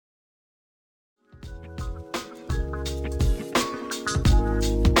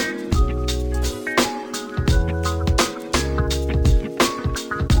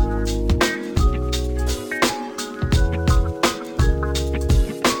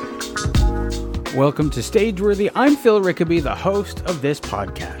Welcome to Stageworthy. I'm Phil Rickaby, the host of this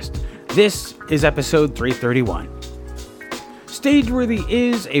podcast. This is episode 331. Stageworthy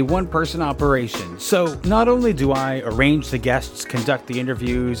is a one-person operation, so not only do I arrange the guests, conduct the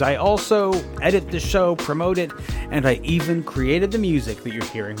interviews, I also edit the show, promote it, and I even created the music that you're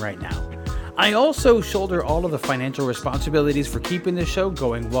hearing right now. I also shoulder all of the financial responsibilities for keeping the show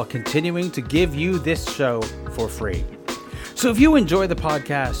going while continuing to give you this show for free. So if you enjoy the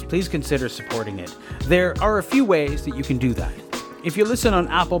podcast, please consider supporting it. There are a few ways that you can do that. If you listen on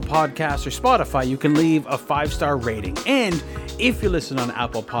Apple Podcasts or Spotify, you can leave a 5-star rating. And if you listen on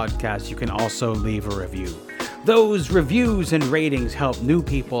Apple Podcasts, you can also leave a review. Those reviews and ratings help new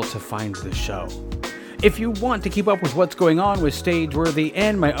people to find the show. If you want to keep up with what's going on with Stageworthy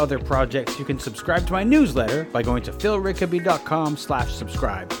and my other projects, you can subscribe to my newsletter by going to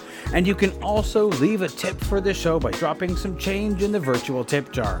philrickaby.com/subscribe. And you can also leave a tip for the show by dropping some change in the virtual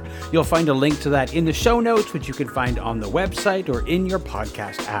tip jar. You'll find a link to that in the show notes, which you can find on the website or in your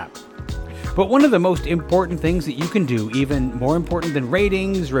podcast app. But one of the most important things that you can do, even more important than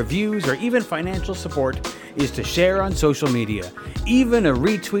ratings, reviews, or even financial support, is to share on social media. Even a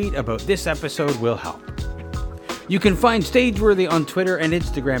retweet about this episode will help. You can find Stageworthy on Twitter and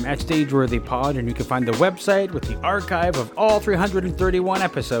Instagram at StageworthyPod, and you can find the website with the archive of all 331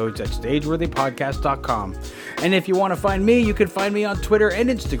 episodes at StageworthyPodcast.com. And if you want to find me, you can find me on Twitter and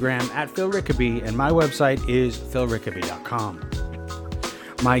Instagram at Phil Rickaby, and my website is philrickaby.com.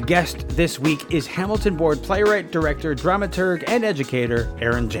 My guest this week is Hamilton Board playwright, director, dramaturg, and educator,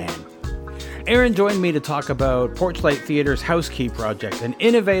 Aaron Jan. Aaron joined me to talk about Porchlight Theatre's House Key project, an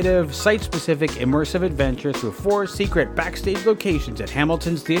innovative, site-specific, immersive adventure through 4 secret backstage locations at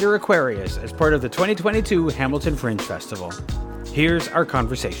Hamilton's Theatre Aquarius as part of the 2022 Hamilton Fringe Festival. Here's our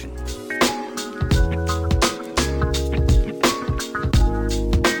conversation.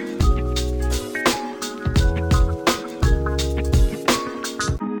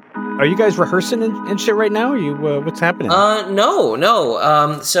 Are you guys rehearsing and shit right now? Are you what's happening?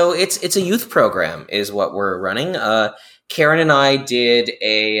 No. So it's a youth program is what we're running. Karen and I did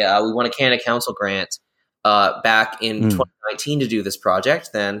we won a Canada Council grant back in 2019 to do this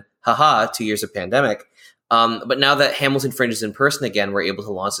project. Then, 2 years of pandemic. But now that Hamilton Fringe is in person again, we're able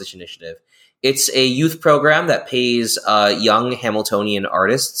to launch this initiative. It's a youth program that pays young Hamiltonian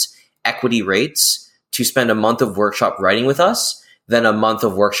artists equity rates to spend a month of workshop writing with us, then a month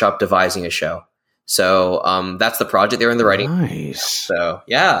of workshop devising a show. So that's the project. They're in the writing. Nice. So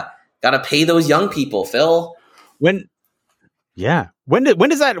yeah, gotta pay those young people, Phil. When does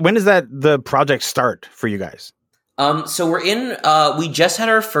that the project start for you guys? So we're in. We just had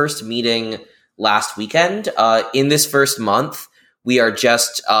our first meeting last weekend. In this first month, we are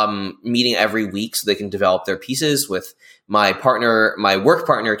just meeting every week so they can develop their pieces with my work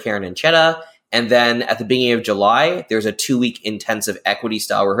partner, Karen Anchetta. And then at the beginning of July, there's a 2-week intensive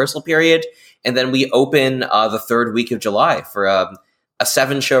equity-style rehearsal period. And then we open the 3rd week of July for a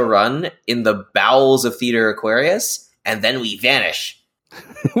 7-show run in the bowels of Theatre Aquarius. And then we vanish.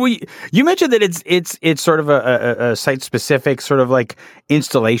 Well, you mentioned that it's sort of a site-specific sort of like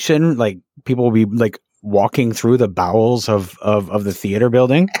installation. Like people will be like walking through the bowels of the theater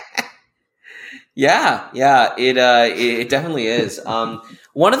building. Yeah, it definitely is.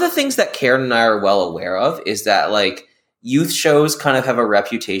 One of the things that Karen and I are well aware of is that like youth shows kind of have a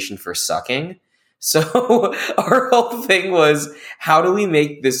reputation for sucking. So our whole thing was, how do we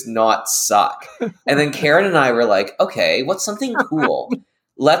make this not suck? And then Karen and I were like, okay, what's something cool?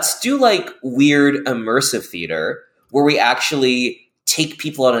 Let's do like weird immersive theater where we actually take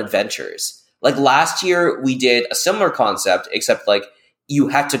people on adventures. Like last year we did a similar concept, except like you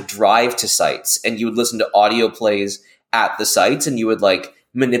had to drive to sites and you would listen to audio plays at the sites and you would like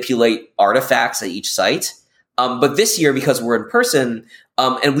manipulate artifacts at each site. But this year, because we're in person,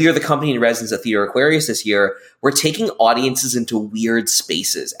 and we are the company in residence at Theatre Aquarius this year, we're taking audiences into weird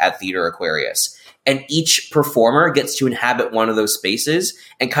spaces at Theatre Aquarius. And each performer gets to inhabit one of those spaces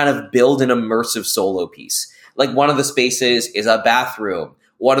and kind of build an immersive solo piece. Like one of the spaces is a bathroom.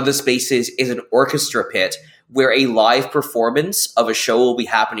 One of the spaces is an orchestra pit where a live performance of a show will be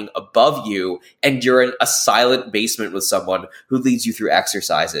happening above you and you're in a silent basement with someone who leads you through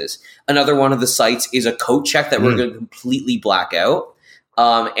exercises. Another one of the sites is a coat check that we're going to completely black out.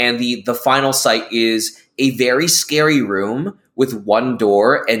 And the final site is a very scary room with one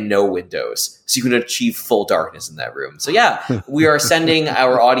door and no windows. So you can achieve full darkness in that room. So yeah, we are sending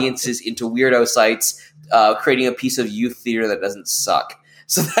our audiences into weirdo sites, creating a piece of youth theater that doesn't suck.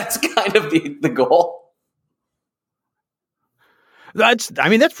 So that's kind of the goal. That's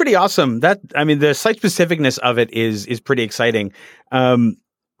pretty awesome. The site specificness of it is pretty exciting.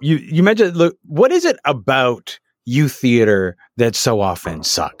 you mentioned, look, what is it about youth theater that so often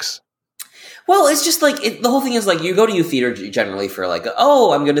sucks? Well, it's just like the whole thing is like you go to youth theater generally for like,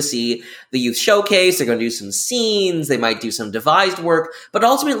 oh, I'm going to see the youth showcase. They're going to do some scenes. They might do some devised work, but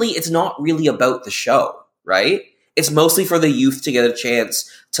ultimately it's not really about the show, right? It's mostly for the youth to get a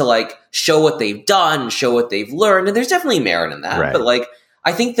chance to like show what they've done, show what they've learned. And there's definitely merit in that. Right. But like,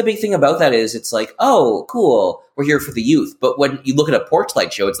 I think the big thing about that is it's like, oh, cool, we're here for the youth. But when you look at a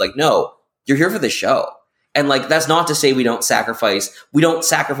Porchlight show, it's like, no, you're here for the show. And like, that's not to say we don't sacrifice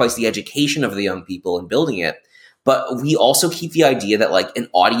the education of the young people in building it, but we also keep the idea that like an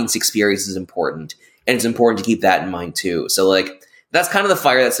audience experience is important, and it's important to keep that in mind too. So like, that's kind of the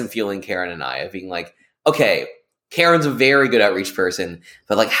fire that's been fueling Karen and I, of being like, okay, Karen's a very good outreach person,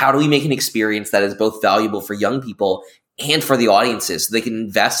 but like, how do we make an experience that is both valuable for young people and for the audiences so they can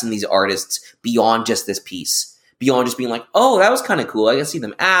invest in these artists beyond just this piece? Beyond just being like, oh, that was kind of cool. I can see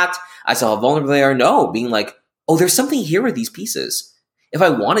them act. I saw how vulnerable they are. No, being like, oh, there's something here with these pieces. If I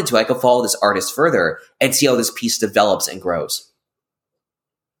wanted to, I could follow this artist further and see how this piece develops and grows.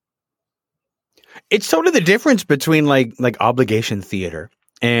 It's sort of the difference between like obligation theater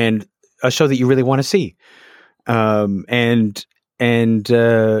and a show that you really want to see. And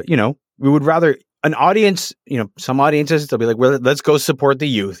you know, we would rather an audience, you know, some audiences, they'll be like, well, let's go support the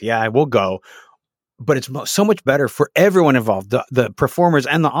youth. Yeah, I will go. But it's so much better for everyone involved, the performers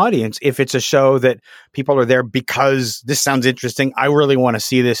and the audience, if it's a show that people are there because this sounds interesting. I really want to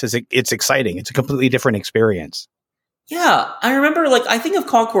see this. It's exciting. It's a completely different experience. Yeah, I remember, like, I think of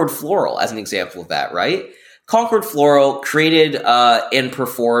Concord Floral as an example of that, right? Concord Floral created and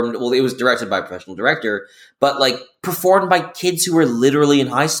performed, well, it was directed by a professional director, but, like, performed by kids who were literally in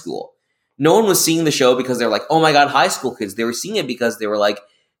high school. No one was seeing the show because they're like, oh my God, high school kids. They were seeing it because they were like,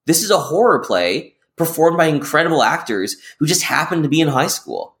 this is a horror play performed by incredible actors who just happened to be in high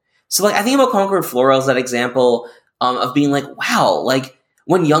school. So, like, I think about Concord Floral as that example of being like, wow, like,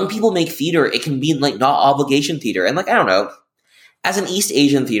 when young people make theater, it can be, like, not obligation theater. And, like, I don't know, as an East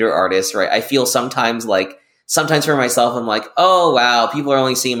Asian theater artist, right, I feel sometimes for myself, I'm like, oh, wow, people are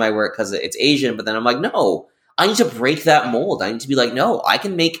only seeing my work because it's Asian. But then I'm like, no, I need to break that mold. I need to be like, no, I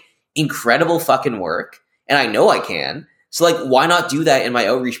can make incredible fucking work. And I know I can. So, like, why not do that in my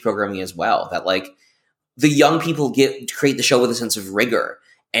outreach programming as well? That, like, the young people create the show with a sense of rigor,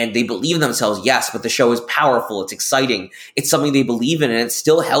 and they believe in themselves, yes, but the show is powerful, it's exciting, it's something they believe in, and it's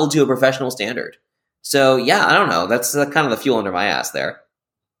still held to a professional standard. So, yeah, I don't know. That's kind of the fuel under my ass there.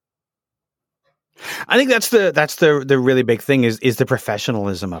 I think that's the really big thing is the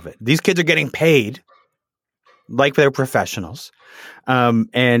professionalism of it. These kids are getting paid like they're professionals,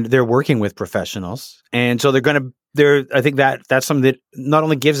 and they're working with professionals, and so I think that's something that not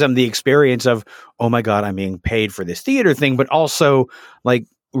only gives them the experience of, oh my God, I'm being paid for this theater thing, but also like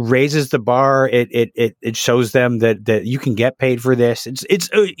raises the bar. It shows them that you can get paid for this. It's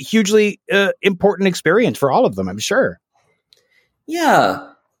a hugely important experience for all of them, I'm sure. Yeah.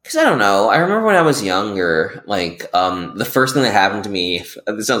 Because I don't know. I remember when I was younger, like, the first thing that happened to me,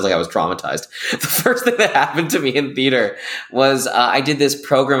 it sounds like I was traumatized. The first thing that happened to me in theater was I did this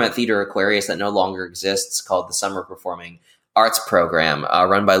program at Theater Aquarius that no longer exists called the Summer Performing Arts Program,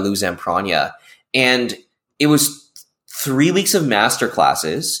 run by Lou Zamprogna. And it was 3 weeks of master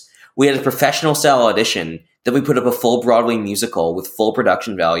classes. We had a professional style audition. Then we put up a full Broadway musical with full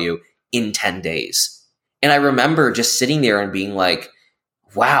production value in 10 days. And I remember just sitting there and being like,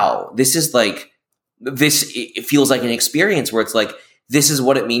 wow, this is like, it feels like an experience where it's like, this is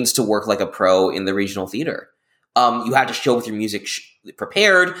what it means to work like a pro in the regional theater. You had to show with your music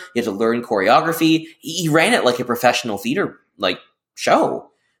prepared. You had to learn choreography. He ran it like a professional theater like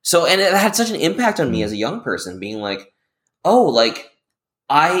show. So, and it had such an impact on me as a young person being like, oh, like,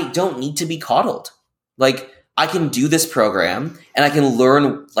 I don't need to be coddled. Like, I can do this program and I can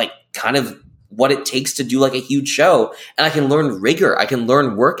learn like kind of what it takes to do like a huge show. And I can learn rigor. I can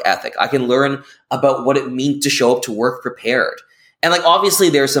learn work ethic. I can learn about what it means to show up to work prepared. And like, obviously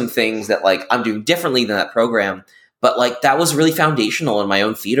there's some things that like I'm doing differently than that program, but like that was really foundational in my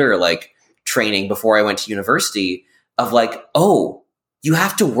own theater, like training before I went to university of like, oh, you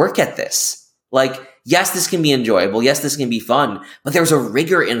have to work at this. Like, yes, this can be enjoyable. Yes, this can be fun, but there's a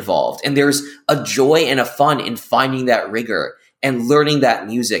rigor involved and there's a joy and a fun in finding that rigor and learning that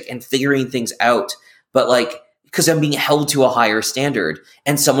music and figuring things out. But like, because I'm being held to a higher standard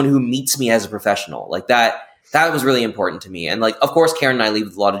and someone who meets me as a professional, like that was really important to me. And like, of course, Karen and I lead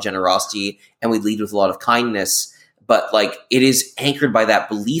with a lot of generosity and we lead with a lot of kindness, but like, it is anchored by that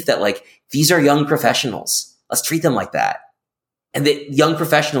belief that like, these are young professionals. Let's treat them like that. And that young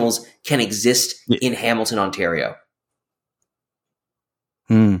professionals can exist in Hamilton, Ontario.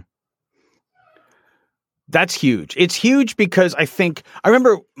 Hmm. That's huge. It's huge because I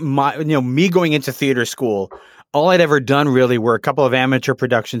remember me going into theater school. All I'd ever done really were a couple of amateur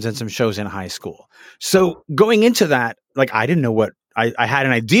productions and some shows in high school. So going into that, like, I didn't know what I had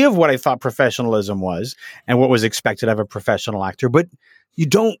an idea of what I thought professionalism was and what was expected of a professional actor, but you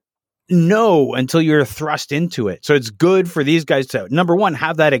don't know until you're thrust into it. So it's good for these guys to, number one,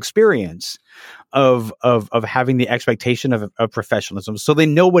 have that experience of having the expectation of professionalism, so they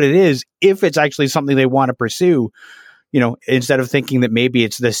know what it is if it's actually something they want to pursue, instead of thinking that maybe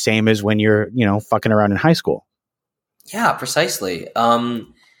it's the same as when you're, fucking around in high school. Yeah, precisely.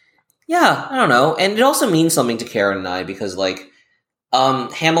 Yeah, I don't know. And it also means something to Karen and I because, like,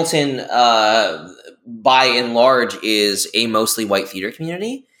 Hamilton, by and large, is a mostly white theater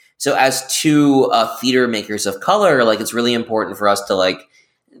community. So as two theater makers of color, like, it's really important for us to, like,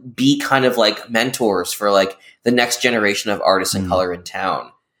 be kind of like mentors for, like, the next generation of artists and color in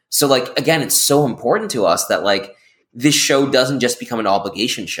town. So, like, again, it's so important to us that, like, this show doesn't just become an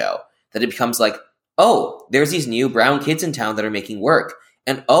obligation show, that it becomes like, oh, there's these new brown kids in town that are making work.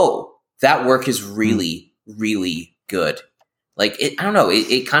 And, oh, that work is really, really good. Like, I don't know,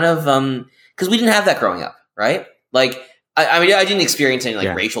 it kind of, because we didn't have that growing up, right? Like, I mean, I didn't experience any,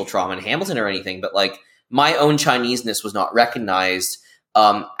 like, racial trauma in Hamilton or anything, but, like, my own Chineseness was not recognized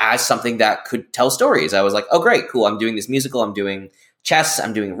as something that could tell stories. I was like, oh, great, cool, I'm doing this musical, I'm doing chess,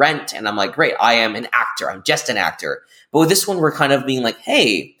 I'm doing Rent, and I'm like, great, I am an actor, I'm just an actor. But with this one, we're kind of being like,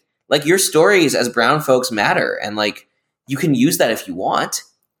 hey, like, your stories as brown folks matter, and, like, you can use that if you want.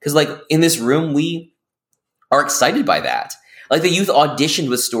 Because, like, in this room, we are excited by that. Like, the youth auditioned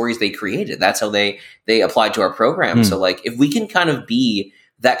with stories they created. That's how they applied to our program. So, like, if we can kind of be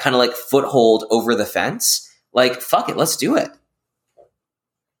that kind of, like, foothold over the fence, like, fuck it, let's do it.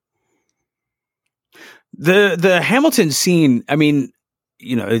 The Hamilton scene, I mean,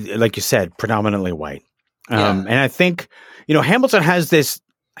 like you said, predominantly white. And I think, Hamilton has this,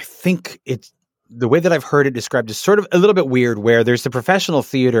 I think it's, the way that I've heard it described is sort of a little bit weird, where there's the professional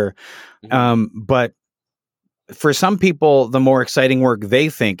theater, but for some people, the more exciting work they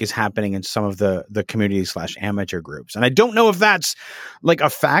think is happening in some of the community/amateur groups. And I don't know if that's, like, a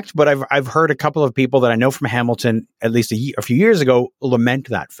fact, but I've heard a couple of people that I know from Hamilton, at least a few years ago, lament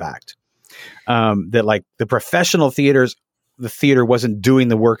that fact, that, like, the professional theaters, the theater wasn't doing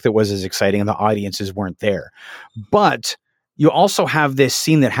the work that was as exciting and the audiences weren't there. But you also have this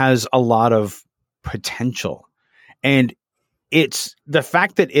scene that has a lot of potential, and it's the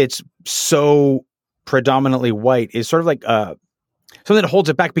fact that it's so predominantly white is sort of like something that holds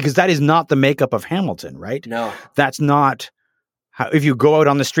it back, because that is not the makeup of Hamilton, right? No, that's not how, if you go out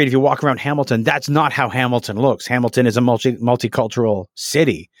on the street, if you walk around Hamilton, that's not how Hamilton looks. Hamilton is a multicultural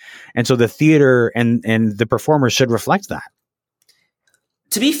city, and so the theater and the performers should reflect that.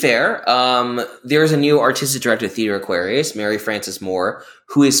 To be fair, there's a new artistic director of Theatre Aquarius, Mary Frances Moore,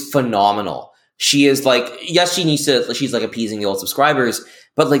 who is phenomenal. She is, like, yes, she's, like, appeasing the old subscribers,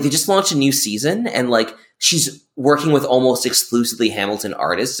 but, like, they just launched a new season, and, like, she's working with almost exclusively Hamilton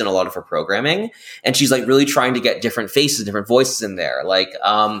artists in a lot of her programming, and she's, like, really trying to get different faces, different voices in there. Like,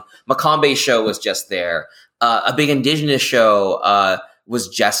 Makambe's show was just there. A big Indigenous show was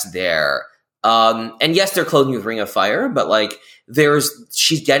just there. And yes, they're clothing with Ring of Fire, but, like,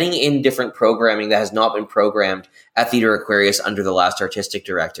 she's getting in different programming that has not been programmed at Theatre Aquarius under the last artistic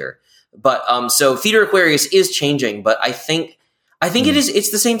director. But so Theatre Aquarius is changing, but I think it's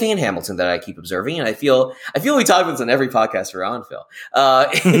the same thing in Hamilton that I keep observing, and I feel we talk about this on every podcast we're on, Phil.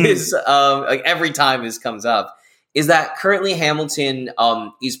 Is like, every time this comes up, is that currently Hamilton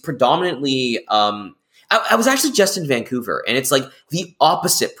is predominantly I was actually just in Vancouver, and it's, like, the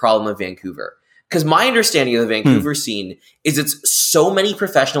opposite problem of Vancouver. Because my understanding of the Vancouver scene is it's so many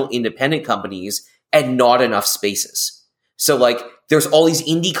professional independent companies and not enough spaces. So, like, there's all these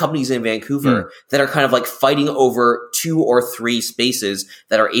indie companies in Vancouver that are kind of, like, fighting over 2 or 3 spaces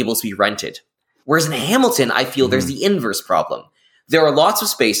that are able to be rented. Whereas in Hamilton, I feel there's the inverse problem. There are lots of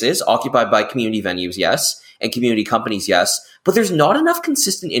spaces occupied by community venues, yes, and community companies, yes, but there's not enough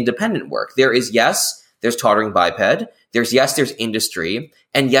consistent independent work. There's Tottering Biped, there's industry,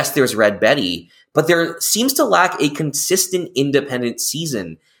 and yes, there's Red Betty, but there seems to lack a consistent independent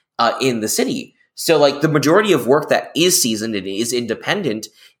season in the city. So, like, the majority of work that is seasoned and is independent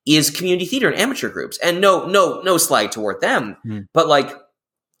is community theater and amateur groups. And no slag toward them, but, like,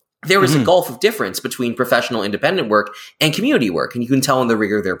 there is a gulf of difference between professional independent work and community work, and you can tell in the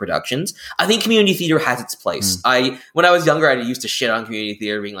rigor of their productions. I think community theater has its place. When I was younger, I used to shit on community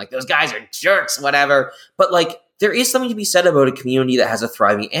theater, being like, those guys are jerks, whatever. But, like, there is something to be said about a community that has a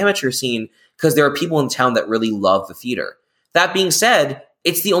thriving amateur scene, because there are people in town that really love the theater. That being said,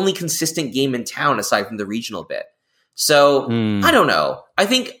 it's the only consistent game in town aside from the regional bit. So I don't know. I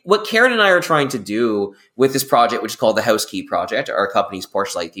think what Karen and I are trying to do with this project, which is called the House Key Project, our company's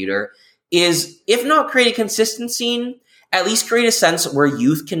Porchlight Theater, is if not create a consistent scene, at least create a sense where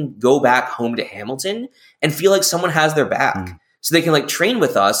youth can go back home to Hamilton and feel like someone has their back. So they can like train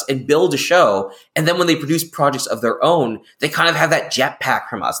with us and build a show. And then when they produce projects of their own, they kind of have that jetpack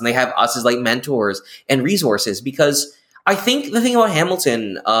from us and they have us as like mentors and resources. Because I think the thing about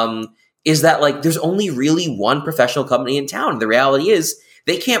Hamilton, is that like there's only really one professional company in town. The reality is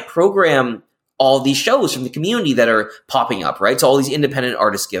they can't program all these shows from the community that are popping up, right? So all these independent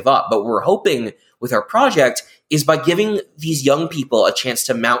artists give up. But we're hoping with our project is by giving these young people a chance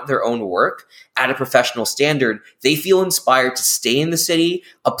to mount their own work at a professional standard, they feel inspired to stay in the city,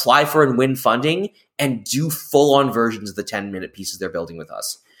 apply for and win funding, and do full-on versions of the 10-minute pieces they're building with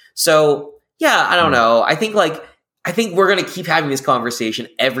us. So yeah, I don't know. I think we're going to keep having this conversation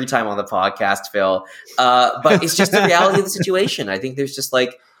every time on the podcast, Phil. But it's just the reality of the situation. I think there's just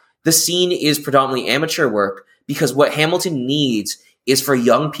like the scene is predominantly amateur work because what Hamilton needs is for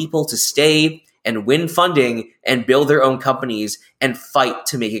young people to stay and win funding and build their own companies and fight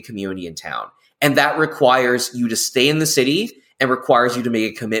to make a community in town. And that requires you to stay in the city and requires you to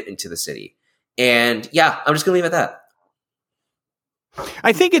make a commitment to the city. And yeah, I'm just going to leave it at that.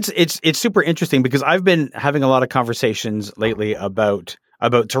 I think it's super interesting because I've been having a lot of conversations lately about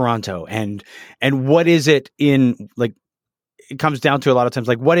Toronto and what is it in like it comes down to a lot of times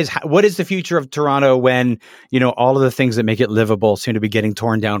like what is the future of Toronto when all of the things that make it livable seem to be getting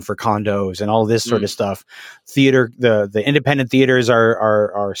torn down for condos and all this sort of stuff. Theater, the independent theaters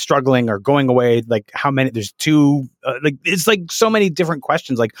are struggling or going away. Like how many? There's two. Like it's like so many different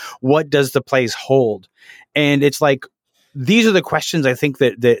questions. Like what does the place hold? And it's like. These are the questions I think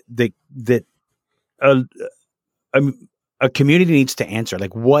that a community needs to answer.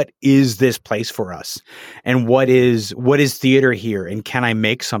 Like, what is this place for us, and what is theater here, and can I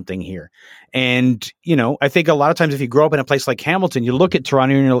make something here? And I think a lot of times if you grow up in a place like Hamilton, you look at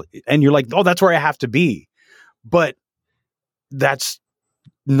Toronto and you're like, oh, that's where I have to be, but that's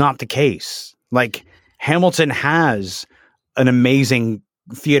not the case. Like Hamilton has an amazing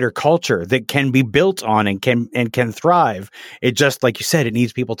theater culture that can be built on and can thrive. It just, like you said, it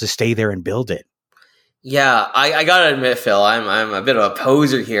needs people to stay there and build it. Yeah, I gotta admit, Phil, I'm a bit of a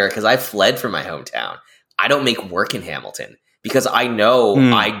poser here because I fled from my hometown. I don't make work in Hamilton because I know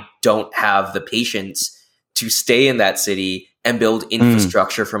I don't have the patience to stay in that city and build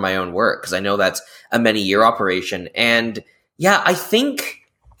infrastructure for my own work because I know that's a many-year operation. And yeah, I think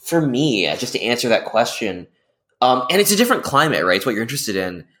for me, just to answer that question, and it's a different climate, right? It's what you're interested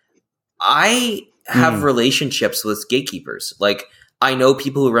in. I have relationships with gatekeepers. Like, I know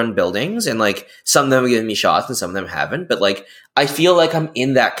people who run buildings, and like some of them have given me shots and some of them haven't. But like, I feel like I'm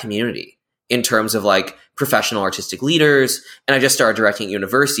in that community in terms of like professional artistic leaders. And I just started directing at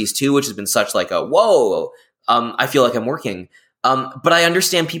universities too, which has been such like a whoa. I feel like I'm working. But I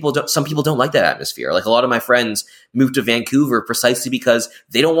understand some people don't like that atmosphere. Like a lot of my friends moved to Vancouver precisely because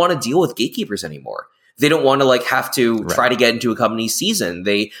they don't want to deal with gatekeepers anymore. They don't want to like have to try to get into a company's season.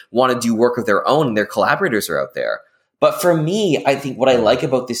 They want to do work of their own and their collaborators are out there. But for me, I think what I like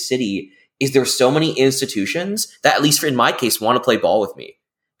about this city is there's so many institutions that, at least in my case, want to play ball with me.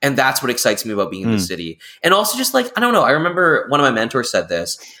 And that's what excites me about being in the city. And also just like, I don't know, I remember one of my mentors said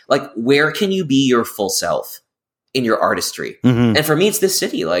this, like, where can you be your full self in your artistry? And for me, it's this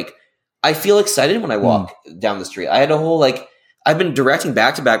city. Like, I feel excited when I walk down the street. I had a whole like, I've been directing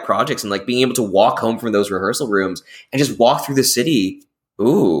back-to-back projects and like being able to walk home from those rehearsal rooms and just walk through the city.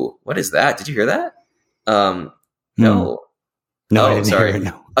 Ooh, what is that? Did you hear that? No. No, I didn't sorry. hear it,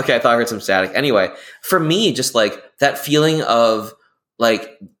 no. Okay, I thought I heard some static. Anyway, for me, just like that feeling of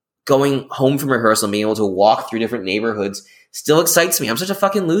like going home from rehearsal and being able to walk through different neighborhoods still excites me. I'm such a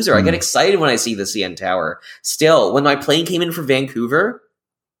fucking loser. I get excited when I see the CN Tower. Still, when my plane came in from Vancouver,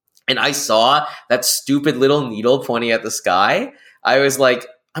 and I saw that stupid little needle pointing at the sky, I was like,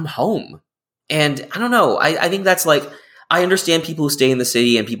 I'm home. And I don't know. I think that's like, I understand people who stay in the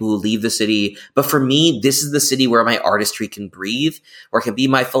city and people who leave the city. But for me, this is the city where my artistry can breathe, where I can be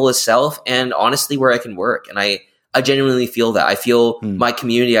my fullest self, and honestly, where I can work. And I genuinely feel that. I feel my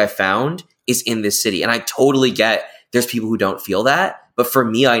community I found is in this city. And I totally get there's people who don't feel that. But for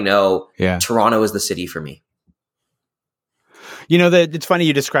me, I know Toronto is the city for me. It's funny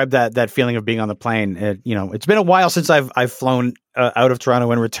you described that feeling of being on the plane. It's been a while since I've flown out of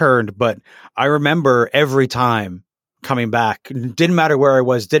Toronto and returned, but I remember every time coming back, didn't matter where I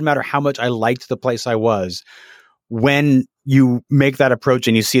was, didn't matter how much I liked the place I was. When you make that approach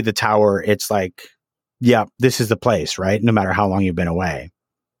and you see the tower, it's like, yeah, this is the place, right? No matter how long you've been away.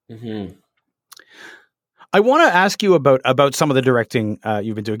 Mm-hmm. I want to ask you about some of the directing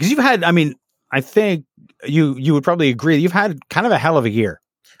you've been doing, because you've had, I mean, I think you would probably agree you've had kind of a hell of a year.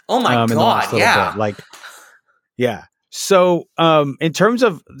 Oh my in the God. last little Yeah. bit. Like, yeah. So, in terms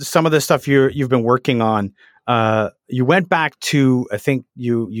of some of the stuff you've been working on, you went back to, I think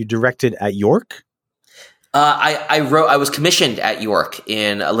you directed at York. I was commissioned at York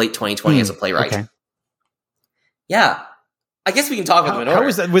in late 2020 as a playwright. Okay. Yeah. I guess we can talk with them in order. How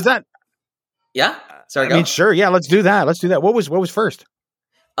was that? Was that? Yeah. Sorry. I mean, sure. Yeah. Let's do that. What was first?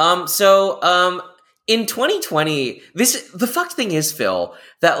 In 2020, the fucked thing is, Phil,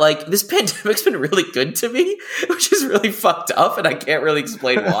 that like this pandemic's been really good to me, which is really fucked up, and I can't really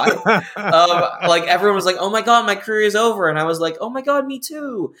explain why. Like everyone was like, "Oh my God, my career is over," and I was like, "Oh my God, me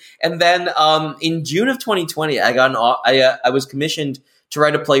too." And then in June of 2020, I was commissioned to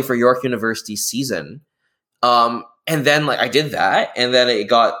write a play for York University season, and then like I did that, and then it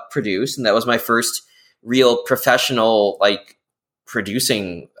got produced, and that was my first real professional like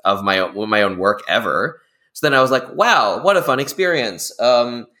producing of my own work ever. So then I was like, wow, what a fun experience.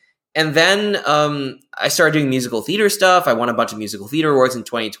 And then I started doing musical theater stuff. I won a bunch of musical theater awards in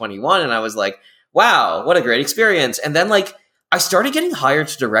 2021, and I was like, wow, what a great experience. And then like I started getting hired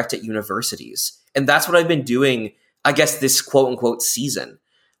to direct at universities, and that's what I've been doing, I guess, this quote unquote season.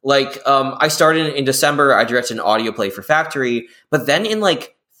 Like I started in December, I directed an audio play for Factory, but then in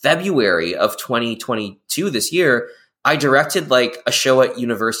like February of 2022 this year, I directed like a show at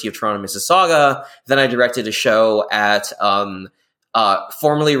University of Toronto, Mississauga. Then I directed a show at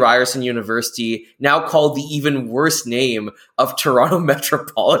formerly Ryerson University, now called the even worse name of Toronto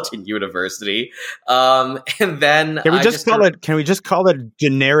Metropolitan University. And then can we just call it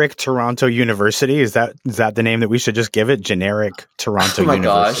generic Toronto University? Is that the name that we should just give it? Generic Toronto University.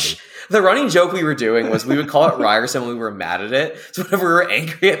 Oh my gosh. The running joke we were doing was we would call it Ryerson when we were mad at it. So whenever we were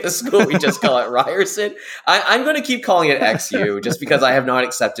angry at the school, we just call it Ryerson. I'm going to keep calling it XU just because I have not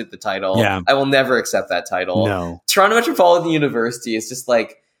accepted the title. Yeah. I will never accept that title. No. Toronto Metropolitan University is just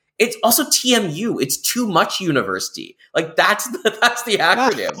like, it's also TMU. It's too much university. Like that's the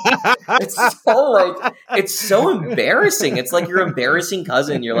acronym. It's so embarrassing. It's like your embarrassing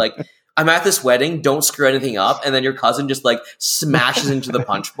cousin. You're like, I'm at this wedding, don't screw anything up. And then your cousin just like smashes into the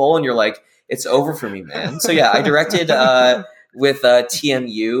punch bowl and you're like, it's over for me, man. So yeah, I directed with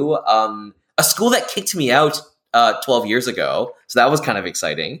TMU, a school that kicked me out 12 years ago. So that was kind of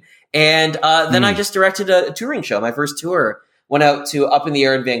exciting. And then I just directed a touring show. My first tour went out to Up in the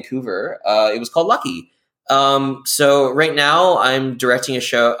Air in Vancouver. It was called Lucky. So right now I'm directing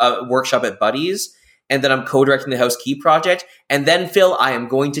a workshop at Buddy's. And then I'm co-directing the House Key project. And then, Phil, I am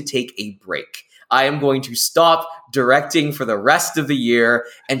going to take a break. I am going to stop directing for the rest of the year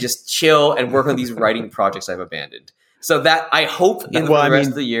and just chill and work on these writing projects I've abandoned. So that I hope in the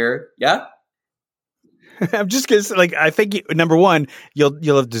rest of the year. Yeah. I'm just going to say, like, I think number one,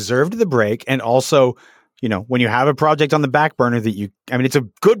 you'll have deserved the break. And also, you know, when you have a project on the back burner it's a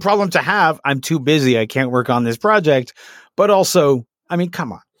good problem to have. I'm too busy. I can't work on this project. But also, I mean,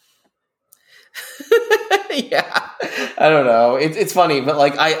 come on. Yeah, I don't know. It's funny, but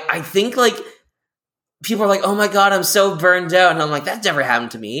like I think like people are like, oh my God, I'm so burned out. And I'm like, that's never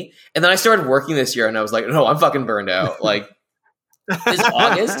happened to me. And then I started working this year and I was like, no, I'm fucking burned out. Like this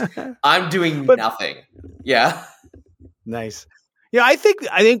August, I'm doing nothing. Yeah. Nice. Yeah, I think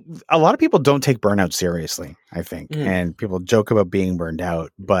a lot of people don't take burnout seriously, I think. And people joke about being burned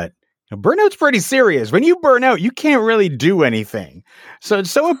out, but burnout's pretty serious. When you burn out, you can't really do anything. So it's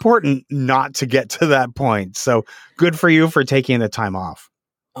so important not to get to that point. So good for you for taking the time off.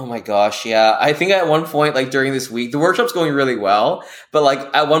 Oh my gosh, yeah. I think at one point, like during this week, the workshop's going really well. But like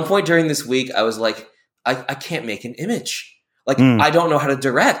at one point during this week, I was like, I can't make an image. Like, I don't know how to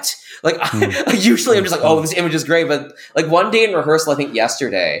direct. Like, usually I'm just like, oh, this image is great. But like one day in rehearsal, I think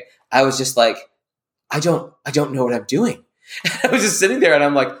yesterday, I was just like, I don't know what I'm doing. I was just sitting there and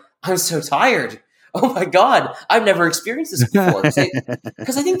I'm like, I'm so tired. Oh my God. I've never experienced this before.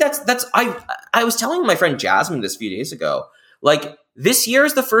 Because I think that's I was telling my friend Jasmine this a few days ago, like this year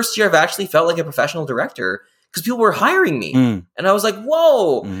is the first year I've actually felt like a professional director because people were hiring me. And I was like,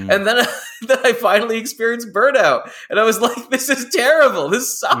 whoa. And then I finally experienced burnout. And I was like, this is terrible.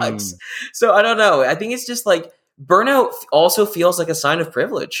 This sucks. So I don't know. I think it's just like burnout also feels like a sign of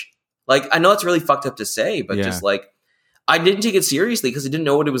privilege. Like, I know it's really fucked up to say, but just like, I didn't take it seriously because I didn't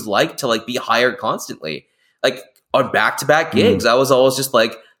know what it was like to like be hired constantly. Like on back-to-back gigs, I was always just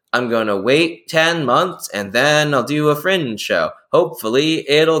like, I'm going to wait 10 months and then I'll do a Fringe show. Hopefully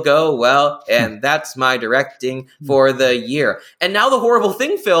it'll go well. And that's my directing for the year. And now the horrible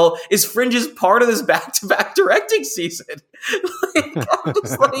thing, Phil, is Fringe is part of this back-to-back directing season. I'm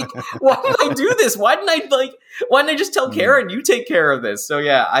just like, why did I do this? Why didn't I just tell Karen, you take care of this? So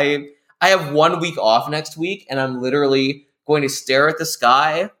yeah, I have 1 week off next week and I'm literally going to stare at the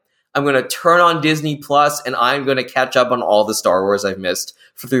sky. I'm going to turn on Disney Plus and I'm going to catch up on all the Star Wars I've missed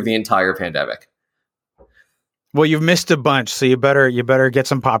through the entire pandemic. Well, you've missed a bunch, so you better get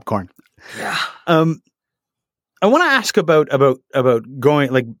some popcorn. Yeah. I want to ask about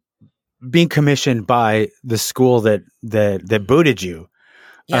going, like, being commissioned by the school that booted you.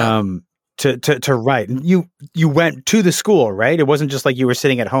 Yeah. To write. You went to the school, right? It wasn't just like you were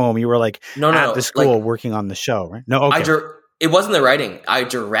sitting at home. You were like at the school, like, working on the show, right? No, okay. It wasn't the writing. I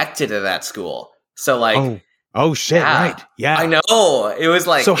directed at that school. So like, oh shit, yeah, right? Yeah, I know. It was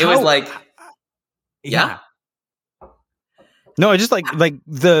like, yeah. No, just like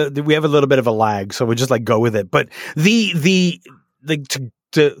the we have a little bit of a lag, so we just like go with it. But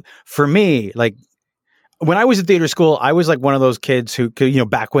for me, like, when I was at theater school, I was like one of those kids who, you know,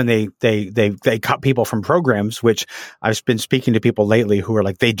 back when they cut people from programs, which I've been speaking to people lately who are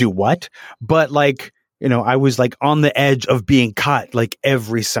like, they do what? But like, you know, I was like on the edge of being cut like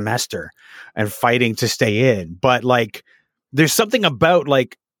every semester and fighting to stay in. But like, there's something about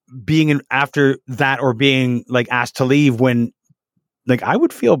like being in after that or being like asked to leave when like I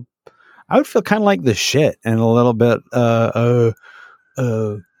would feel kind of like the shit and a little bit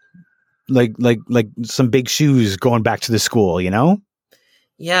like some big shoes going back to the school, you know?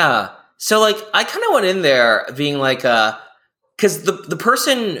 Yeah. So like I kind of went in there being like because the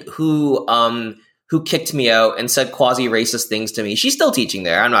person who kicked me out and said quasi-racist things to me, she's still teaching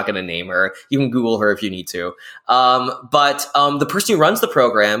there. I'm not going to name her. You can Google her if you need to. But the person who runs the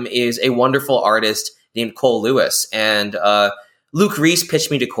program is a wonderful artist named Cole Lewis. And Luke Reese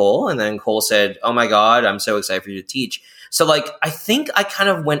pitched me to Cole, and then Cole said, "Oh my God, I'm so excited for you to teach." So like, I think I kind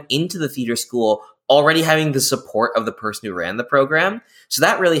of went into the theater school already having the support of the person who ran the program. So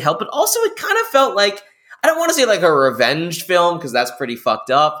that really helped. But also it kind of felt like, I don't want to say like a revenge film because that's pretty fucked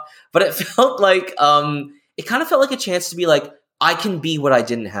up, but it felt like, it kind of felt like a chance to be like, I can be what I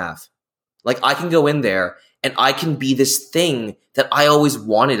didn't have. Like I can go in there and I can be this thing that I always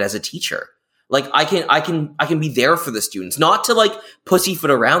wanted as a teacher. Like I can be there for the students, not to like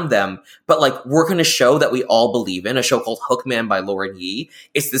pussyfoot around them, but like we're going to show that we all believe in a show called Hookman by Lauren Yee.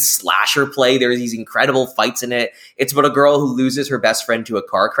 It's this slasher play. There's these incredible fights in it. It's about a girl who loses her best friend to a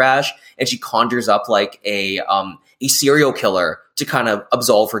car crash and she conjures up like a serial killer to kind of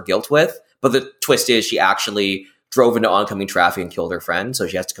absolve her guilt with. But the twist is she actually drove into oncoming traffic and killed her friend. So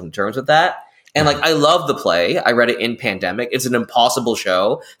she has to come to terms with that. And like, I love the play. I read it in pandemic. It's an impossible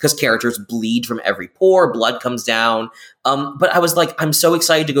show because characters bleed from every pore, blood comes down. But I was like, I'm so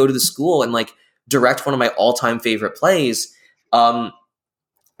excited to go to the school and like direct one of my all-time favorite plays. And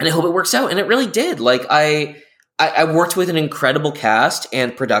I hope it works out. And it really did. Like I worked with an incredible cast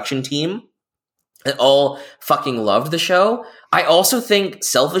and production team that all fucking loved the show. I also think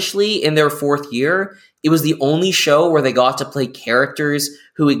selfishly in their fourth year, it was the only show where they got to play characters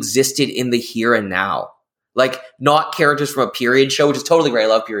who existed in the here and now. Like, not characters from a period show, which is totally great. I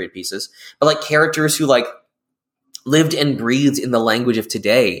love period pieces. But like characters who like lived and breathed in the language of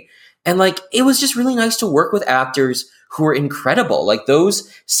today. And like, it was just really nice to work with actors who were incredible. Like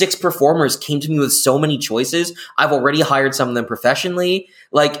those 6 performers came to me with so many choices. I've already hired some of them professionally.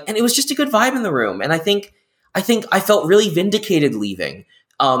 Like, and it was just a good vibe in the room. And I think I felt really vindicated leaving,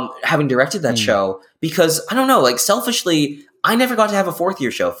 having directed that show, because I don't know, like selfishly, I never got to have a fourth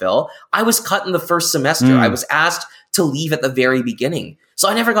year show, Phil. I was cut in the first semester. I was asked to leave at the very beginning. So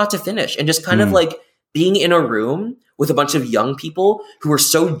I never got to finish, and just kind of like being in a room with a bunch of young people who were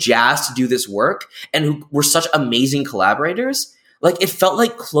so jazzed to do this work and who were such amazing collaborators. Like it felt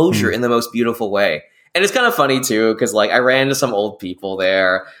like closure in the most beautiful way. And it's kind of funny too, because like I ran into some old people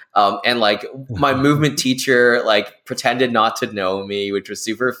there, and like my movement teacher like pretended not to know me, which was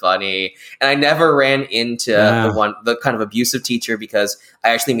super funny. And I never ran into the kind of abusive teacher because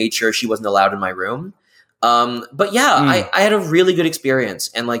I actually made sure she wasn't allowed in my room. But yeah, I had a really good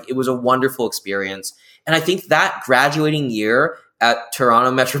experience, and like it was a wonderful experience. And I think that graduating year at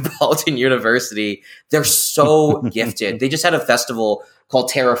Toronto Metropolitan University, they're so gifted. They just had a festival called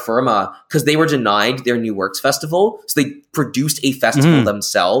Terra Firma because they were denied their New Works Festival. So they produced a festival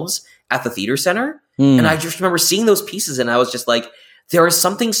themselves at the theater center. And I just remember seeing those pieces and I was just like, there is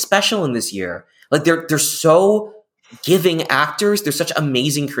something special in this year. Like they're so giving actors. They're such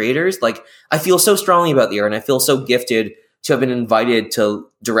amazing creators. Like I feel so strongly about the year and I feel so gifted to have been invited to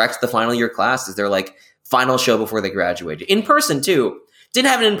direct the final year class as their like final show before they graduated. In person too. Didn't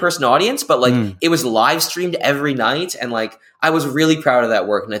have an in-person audience, but like it was live streamed every night. And like I was really proud of that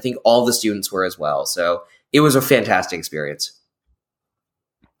work. And I think all the students were as well. So it was a fantastic experience.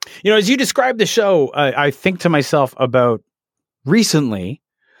 You know, as you describe the show, I think to myself about recently,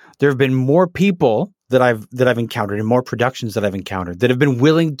 there have been more people that I've encountered and more productions that I've encountered that have been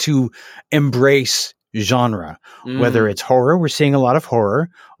willing to embrace genre, whether it's horror, we're seeing a lot of horror,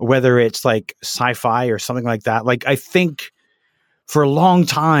 or whether it's like sci-fi or something like that. Like, I think for a long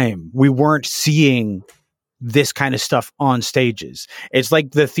time, we weren't seeing this kind of stuff on stages. It's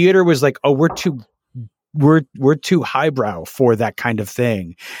like the theater was like, oh, we're too highbrow for that kind of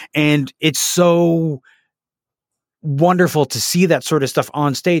thing. And it's so wonderful to see that sort of stuff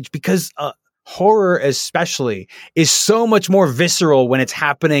on stage because horror especially is so much more visceral when it's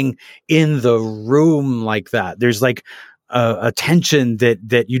happening in the room like that. There's like a tension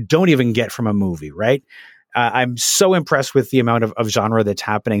that you don't even get from a movie, right? I'm so impressed with the amount of genre that's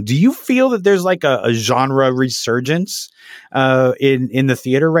happening. Do you feel that there's like a genre resurgence in the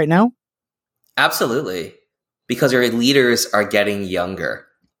theater right now? Absolutely. Because our leaders are getting younger.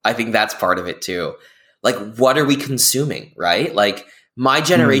 I think that's part of it too. Like, what are we consuming, right? Like, my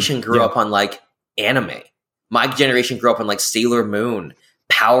generation grew up on like anime. My generation grew up on like Sailor Moon,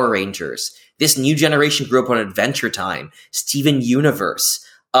 Power Rangers. This new generation grew up on Adventure Time, Steven Universe,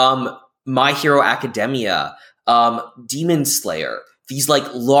 My Hero Academia, Demon Slayer. These like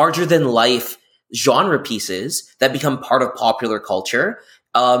larger than life genre pieces that become part of popular culture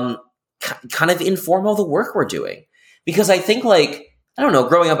kind of inform all the work we're doing. Because I think like, I don't know,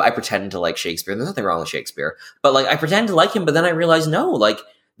 growing up, I pretended to like Shakespeare. There's nothing wrong with Shakespeare. But like, I pretended to like him, but then I realized, no, like,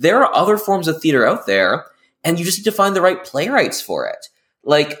 there are other forms of theater out there, and you just need to find the right playwrights for it.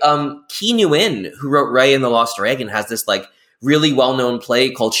 Like, Ki Nguyen, who wrote Ray and the Lost Dragon, has this like really well-known play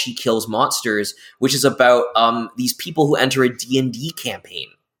called She Kills Monsters, which is about these people who enter a D&D campaign,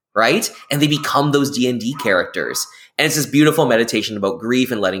 right? And they become those D&D characters. And it's this beautiful meditation about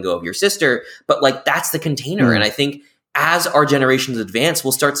grief and letting go of your sister. But like, that's the container. And I think as our generations advance,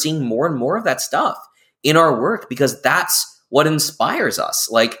 we'll start seeing more and more of that stuff in our work because that's what inspires us.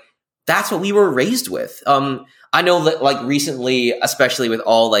 Like, that's what we were raised with. I know that like recently, especially with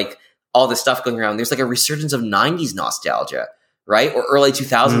all this stuff going around, there's like a resurgence of 90s nostalgia, right? Or early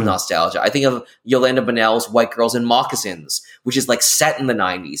 2000s nostalgia. I think of Yolanda Bonnell's White Girls in Moccasins, which is like set in the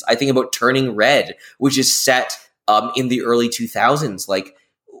 90s. I think about Turning Red, which is set in the early 2000s. Like,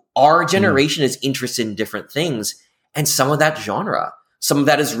 our generation is interested in different things. And some of that genre, some of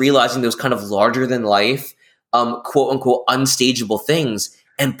that is realizing those kind of larger than life, quote unquote, unstageable things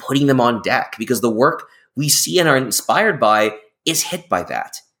and putting them on deck because the work we see and are inspired by is hit by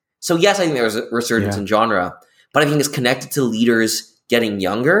that. So yes, I think there's a resurgence in genre, but I think it's connected to leaders getting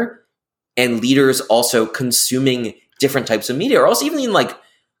younger and leaders also consuming different types of media, or also even in like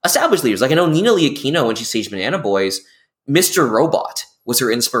established leaders. Like, I know Nina Lee Aquino, when she staged Banana Boys, Mr. Robot was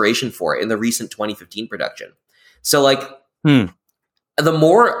her inspiration for it in the recent 2015 production. So like, the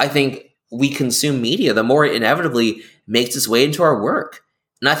more I think we consume media, the more it inevitably makes its way into our work.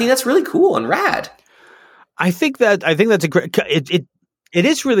 And I think that's really cool and rad. I think that's a great, it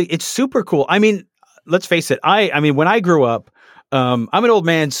is really, it's super cool. I mean, let's face it. I mean, when I grew up, I'm an old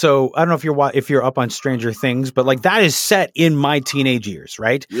man, so I don't know if you're up on Stranger Things, but like that is set in my teenage years,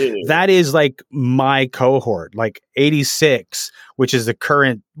 right? Yeah. That is like my cohort, like 86, which is the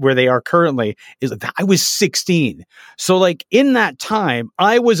current where they are currently. Is I was 16, so like in that time,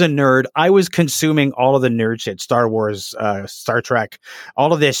 I was a nerd. I was consuming all of the nerd shit, Star Wars, Star Trek,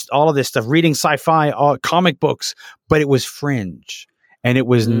 all of this stuff, reading sci-fi, all comic books, but it was fringe, and it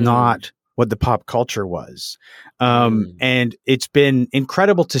was not what the pop culture was. And it's been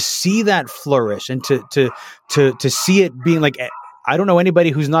incredible to see that flourish and to see it being like, I don't know anybody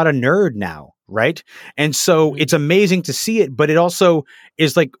who's not a nerd now. Right. And so it's amazing to see it, but it also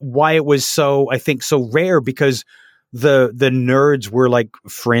is like why it was so, I think, so rare because the nerds were like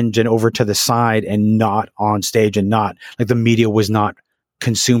fringe and over to the side and not on stage and not like the media was not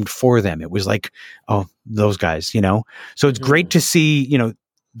consumed for them. It was like, oh, those guys, you know? So it's great to see, you know,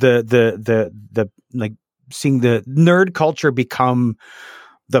 the like seeing the nerd culture become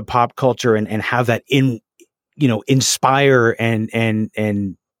the pop culture and have that inspire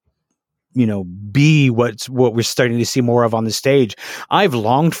and you know, be what we're starting to see more of on the stage. I've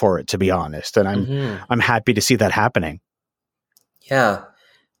longed for it, to be honest, and I'm happy to see that happening. Yeah,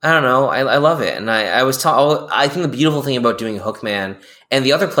 I don't know, I love it, and I think the beautiful thing about doing Hookman and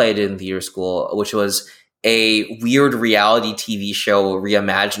the other play I did in theater school, which was a weird reality TV show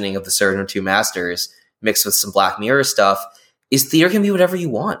reimagining of the Certain Two Masters, mixed with some Black Mirror stuff, is theater can be whatever you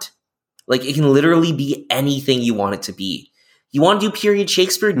want. Like, it can literally be anything you want it to be. You want to do period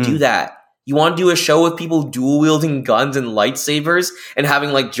Shakespeare? Do that. You want to do a show with people dual wielding guns and lightsabers and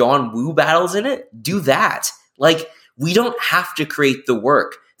having like John Woo battles in it? Do that. Like, we don't have to create the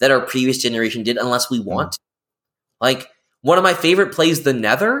work that our previous generation did unless we want. Like, one of my favorite plays, The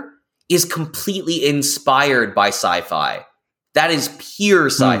Nether, is completely inspired by sci-fi. That is pure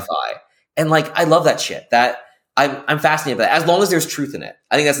sci-fi. And like, I love that shit. That I'm fascinated by that. As long as there's truth in it.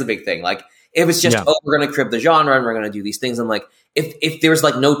 I think that's the big thing. Like, if it's just, we're going to crib the genre and we're going to do these things. I'm like, if there's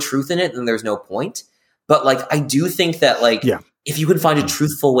like no truth in it, then there's no point. But like, I do think that like, if you can find a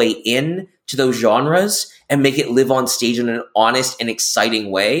truthful way in to those genres and make it live on stage in an honest and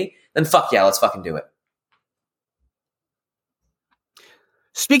exciting way, then fuck yeah, let's fucking do it.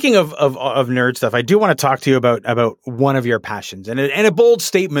 Speaking of nerd stuff, I do want to talk to you about one of your passions and a bold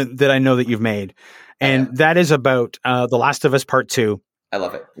statement that I know that you've made. And that is about The Last of Us Part 2. I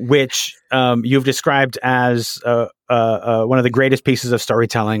love it. Which you've described as one of the greatest pieces of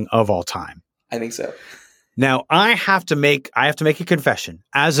storytelling of all time. I think so. Now, I have to make a confession.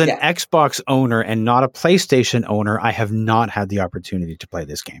 As an Xbox owner and not a PlayStation owner, I have not had the opportunity to play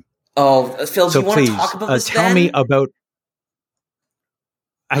this game. Oh, Phil, do you want to talk about this tell me about...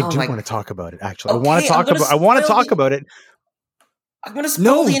 I do want to talk about it, actually. Okay, I want to talk about it. I'm going to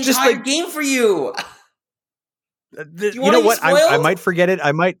spoil the entire game for you. You know what? I might forget it.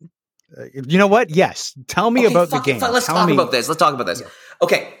 I might. You know what? Yes. Tell me about the game. Let's talk about this. Yeah.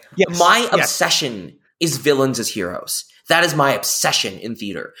 Okay. Yes. My obsession is villains as heroes. That is my obsession in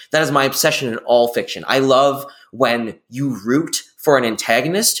theater. That is my obsession in all fiction. I love when you root for an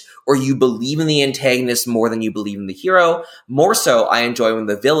antagonist or you believe in the antagonist more than you believe in the hero. More so, I enjoy when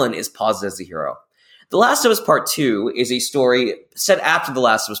the villain is posited as the hero. The Last of Us Part 2 is a story set after The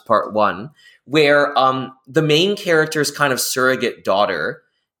Last of Us Part 1, where the main character's kind of surrogate daughter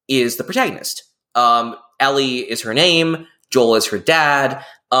is the protagonist. Ellie is her name. Joel is her dad.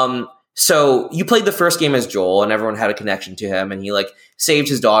 So you played the first game as Joel, and everyone had a connection to him, and he like saved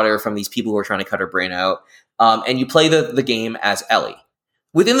his daughter from these people who were trying to cut her brain out. And you play the game as Ellie.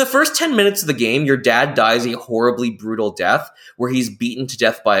 Within the first 10 minutes of the game, your dad dies a horribly brutal death where he's beaten to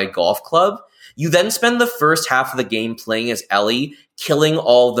death by a golf club. You then spend the first half of the game playing as Ellie, killing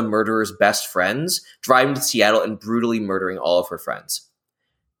all of the murderer's best friends, driving to Seattle and brutally murdering all of her friends.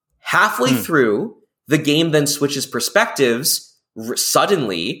 Halfway through, the game then switches perspectives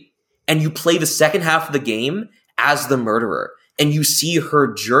suddenly, and you play the second half of the game as the murderer. And you see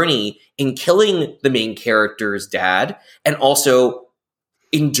her journey in killing the main character's dad and also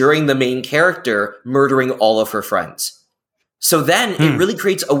enduring the main character murdering all of her friends. So then it really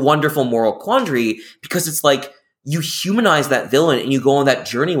creates a wonderful moral quandary because it's like you humanize that villain and you go on that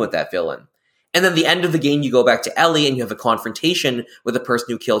journey with that villain. And then the end of the game, you go back to Ellie and you have a confrontation with the person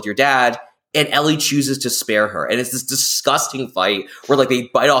who killed your dad, and Ellie chooses to spare her. And it's this disgusting fight where like they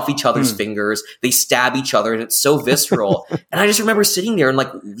bite off each other's fingers, they stab each other, and it's so visceral. And I just remember sitting there and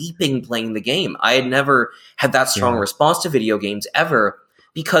like weeping playing the game. I had never had that strong response to video games ever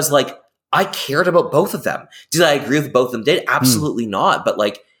because like I cared about both of them. Did I agree with both of them? Did absolutely not. But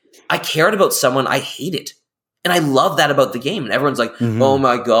like I cared about someone I hated. And I love that about the game. And everyone's like, oh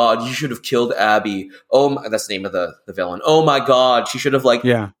my God, you should have killed Abby. That's the name of the villain. Oh my God, she should have like,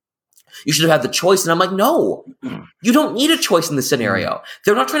 you should have had the choice. And I'm like, no, you don't need a choice in this scenario.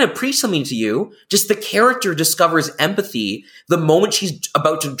 They're not trying to preach something to you. Just the character discovers empathy the moment she's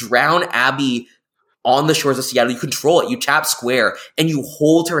about to drown Abby on the shores of Seattle. You control it. You tap square and you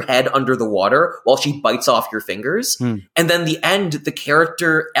hold her head under the water while she bites off your fingers. And then the end, the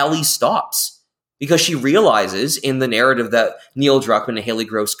character Ellie stops because she realizes in the narrative that Neil Druckmann and Haley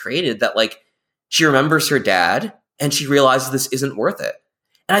Gross created that like she remembers her dad and she realizes this isn't worth it.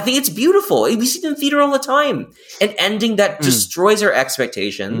 And I think it's beautiful. We see it in theater all the time. An ending that destroys our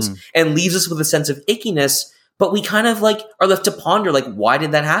expectations and leaves us with a sense of ickiness, but we kind of like are left to ponder like, why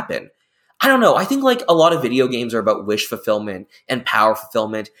did that happen? I don't know. I think like a lot of video games are about wish fulfillment and power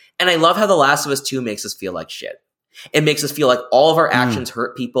fulfillment. And I love how The Last of Us 2 makes us feel like shit. It makes us feel like all of our actions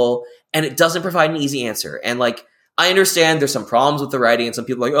hurt people and it doesn't provide an easy answer. And like, I understand there's some problems with the writing and some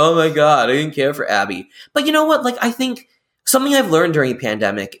people are like, oh my God, I didn't care for Abby. But you know what? Like, I think something I've learned during a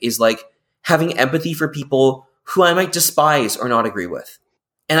pandemic is like having empathy for people who I might despise or not agree with.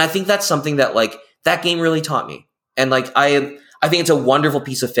 And I think that's something that like that game really taught me. And like, I think it's a wonderful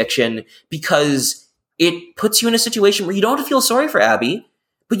piece of fiction because it puts you in a situation where you don't have to feel sorry for Abby,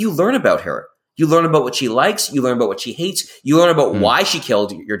 but you learn about her. You learn about what she likes. You learn about what she hates. You learn about why she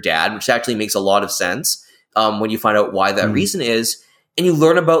killed your dad, which actually makes a lot of sense when you find out why that reason is. and you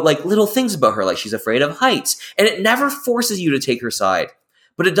learn about like little things about her, like she's afraid of heights, and it never forces you to take her side,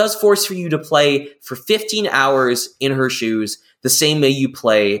 but it does force for you to play for 15 hours in her shoes the same way you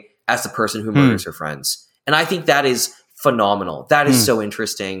play as the person who murders her friends. And I think that is phenomenal. That is so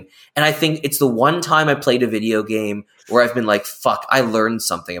interesting. And I think it's the one time I played a video game where I've been like, fuck, I learned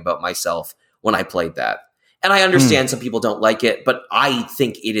something about myself when I played that. And I understand some people don't like it, but I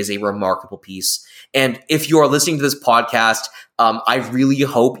think it is a remarkable piece. And if you are listening to this podcast, I really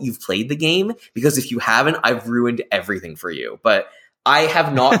hope you've played the game, because if you haven't, I've ruined everything for you. But I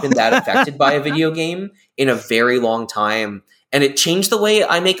have not been that affected by a video game in a very long time. And it changed the way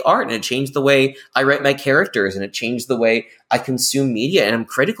I make art, and it changed the way I write my characters, and it changed the way I consume media, and I'm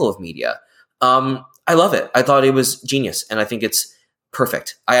critical of media. I love it. I thought it was genius, and I think it's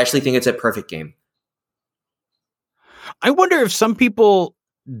perfect. I actually think it's a perfect game. I wonder if some people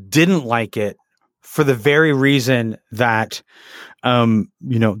didn't like it for the very reason that,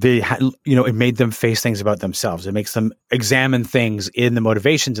 it made them face things about themselves. It makes them examine things in the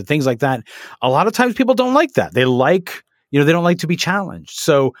motivations and things like that. A lot of times people don't like that. They like, they don't like to be challenged.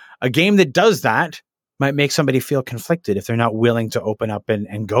 So a game that does that might make somebody feel conflicted if they're not willing to open up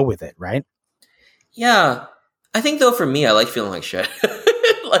and go with it, right? Yeah. I think, though, for me, I like feeling like shit.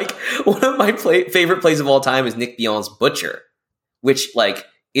 Like, one of my favorite plays of all time is Nick Bion's Butcher, which, like,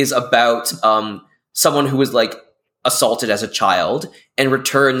 is about someone who was, like, assaulted as a child and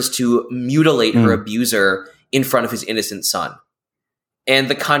returns to mutilate her abuser in front of his innocent son. And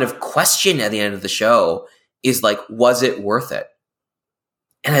the kind of question at the end of the show is, like, was it worth it?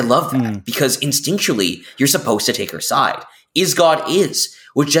 And I love that because instinctually, you're supposed to take her side. Is God is,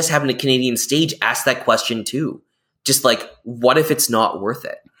 which just happened at Canadian Stage, asked that question too. Just like, what if it's not worth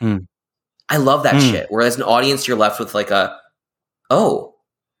it? I love that shit. Where as an audience, you're left with like oh,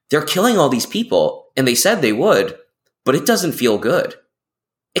 they're killing all these people and they said they would, but it doesn't feel good.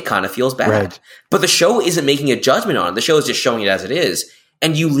 It kind of feels bad. Right. But the show isn't making a judgment on it. The show is just showing it as it is.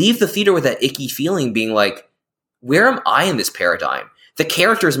 And you leave the theater with that icky feeling being like, where am I in this paradigm? The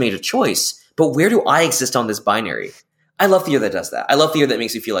character's made a choice, but where do I exist on this binary? I love theater that does that. I love theater that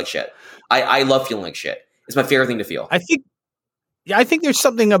makes me feel like shit. I love feeling like shit. It's my favorite thing to feel. I think there's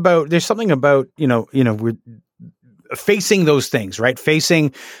something about we're facing those things, right?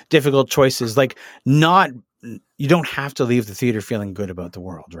 Facing difficult choices, like you don't have to leave the theater feeling good about the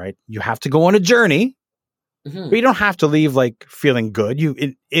world, right? You have to go on a journey, but you don't have to leave like feeling good.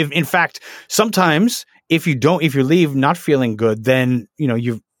 In fact, sometimes if you leave not feeling good, then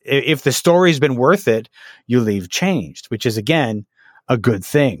if the story's been worth it, you leave changed, which is again a good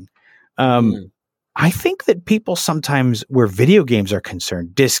thing. I think that people sometimes, where video games are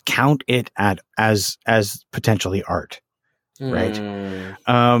concerned, discount it as potentially art, right?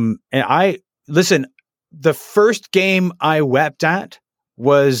 And the first game I wept at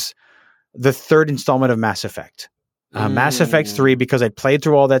was the third installment of Mass Effect. Mass Effect 3, because I'd played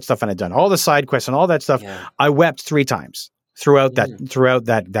through all that stuff and I'd done all the side quests and all that stuff. Yeah. I wept 3 times throughout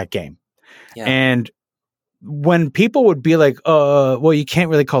that game. Yeah. And when people would be like, well, you can't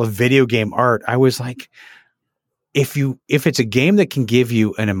really call a video game art, I was like, if it's a game that can give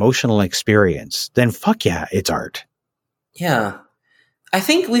you an emotional experience, then fuck yeah, it's art. Yeah. I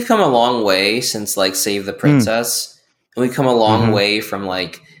think we've come a long way since like Save the Princess. And we've come a long way from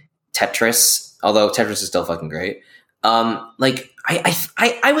like Tetris, although Tetris is still fucking great.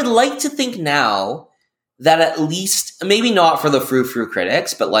 I would like to think now that at least, maybe not for the frou-frou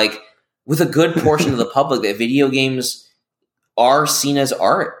critics, but like with a good portion of the public, that video games are seen as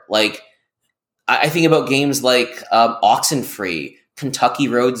art. Like, I think about games like Oxenfree, Kentucky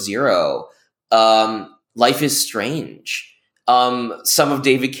Road Zero, Life is Strange, some of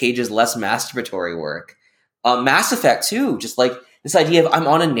David Cage's less masturbatory work, Mass Effect too, just like this idea of I'm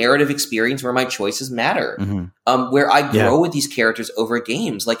on a narrative experience where my choices matter, where I grow with these characters over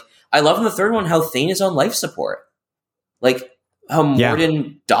games. Like, I love in the third one how Thane is on life support. Like, how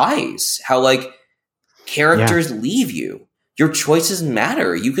Mordin dies, how like characters leave you. Your choices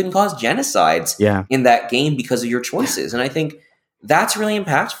matter. You can cause genocides in that game because of your choices. And I think that's really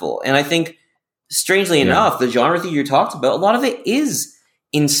impactful. And I think, strangely enough, the genre that you talked about, a lot of it is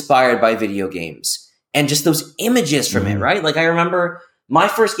inspired by video games and just those images from it, right? Like, I remember my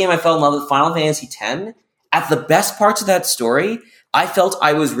first game I fell in love with, Final Fantasy X. At the best parts of that story, I felt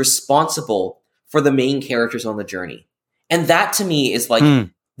I was responsible for the main characters on the journey. And that to me is like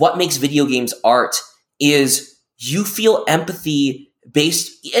what makes video games art, is you feel empathy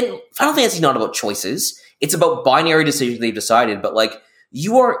based. And Final Fantasy is not about choices. It's about binary decisions they've decided. But like,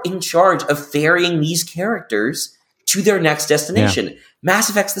 you are in charge of ferrying these characters to their next destination. Mass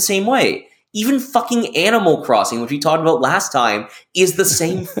Effect's the same way. Even fucking Animal Crossing, which we talked about last time, is the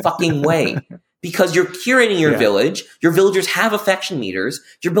same fucking way. Because you're curating your village, your villagers have affection meters,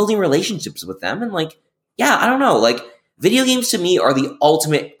 you're building relationships with them, and like, yeah, I don't know, like, video games to me are the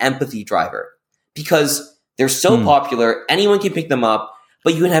ultimate empathy driver. Because they're so popular, anyone can pick them up,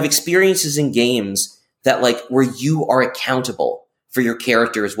 but you can have experiences in games that, like, where you are accountable for your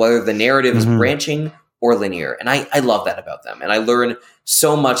characters, whether the narrative is branching or linear. And I love that about them. And I learn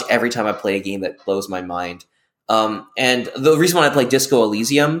so much every time I play a game that blows my mind. And the reason why I play Disco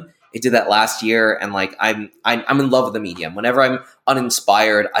Elysium, it did that last year, and like I'm in love with the medium. Whenever I'm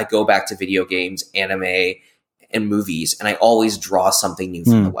uninspired, I go back to video games, anime, and movies, and I always draw something new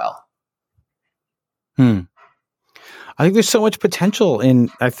from the well. I think there's so much potential in.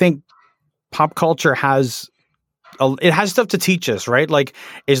 I think pop culture has stuff to teach us, right? Like,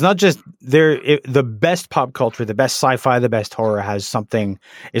 it's not just the best pop culture, the best sci-fi, the best horror has something.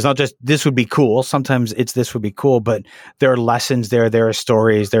 It's not just this would be cool. Sometimes it's this would be cool, but there are lessons there. There are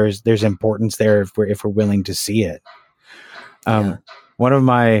stories. There's importance there if we're willing to see it. One of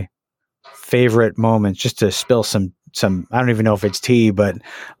my favorite moments, just to spill some, I don't even know if it's tea, but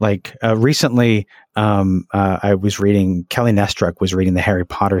like recently, I was reading, Kelly Nestruck was reading the Harry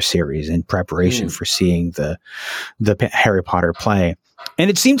Potter series in preparation for seeing the Harry Potter play. And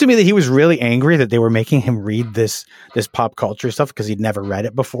it seemed to me that he was really angry that they were making him read this pop culture stuff because he'd never read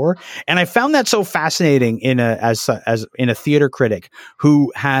it before. And I found that so fascinating as in a theater critic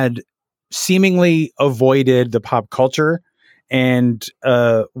who had seemingly avoided the pop culture and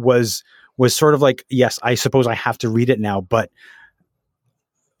was sort of like, yes, I suppose I have to read it now, but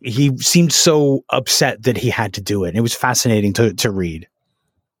he seemed so upset that he had to do it. It was fascinating to read.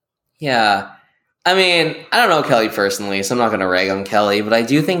 Yeah. I mean, I don't know Kelly personally, so I'm not going to rag on Kelly, but I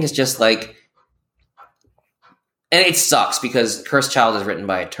do think it's just like, and it sucks because Cursed Child is written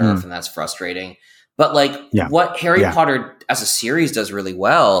by a TERF and that's frustrating. But like what Harry Potter as a series does really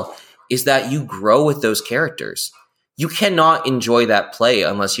well is that you grow with those characters. You cannot enjoy that play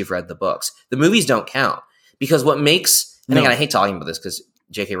unless you've read the books. The movies don't count because what makes, and again, I hate talking about this because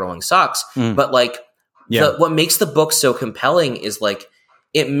J.K. Rowling sucks, but like what makes the book so compelling is like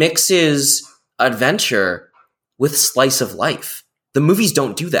it mixes adventure with slice of life. The movies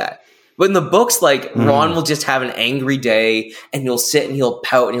don't do that. But in the books, like Ron will just have an angry day and he'll sit and he'll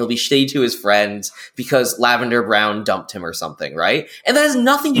pout and he'll be shitty to his friends because Lavender Brown dumped him or something, right? And that has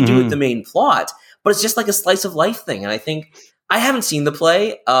nothing to do with the main plot, but it's just like a slice of life thing. And I think I haven't seen the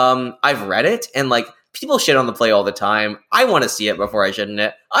play. I've read it and like people shit on the play all the time. I want to see it before I shit in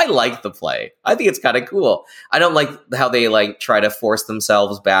it. I like the play. I think it's kind of cool. I don't like how they like try to force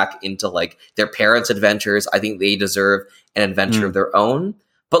themselves back into like their parents' adventures. I think they deserve an adventure of their own.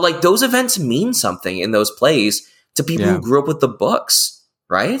 But like those events mean something in those plays to people who grew up with the books,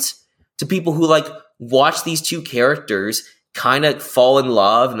 right? To people who like watch these two characters kind of fall in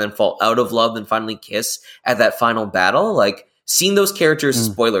love and then fall out of love and finally kiss at that final battle. Like seeing those characters,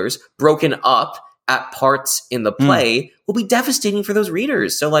 spoilers, broken up at parts in the play will be devastating for those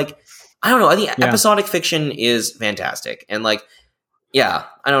readers. So like, I don't know. I think episodic fiction is fantastic. And like, yeah,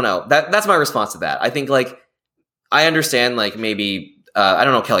 I don't know. That's my response to that. I think like, I understand like maybe, I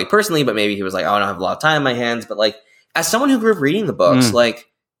don't know Kelly personally, but maybe he was like, oh, I don't have a lot of time on my hands. But like, as someone who grew up reading the books, like,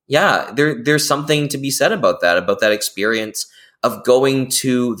 yeah, there's something to be said about that experience of going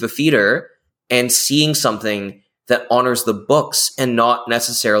to the theater and seeing something that honors the books and not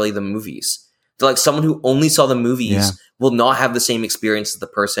necessarily the movies. So like someone who only saw the movies will not have the same experience as the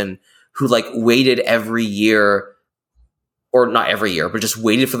person who like waited every year, or not every year, but just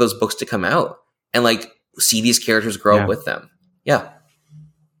waited for those books to come out and like see these characters grow up with them. Yeah.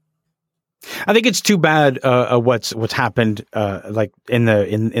 I think it's too bad what's happened like in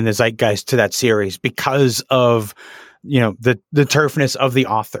the zeitgeist to that series because of the turfness of the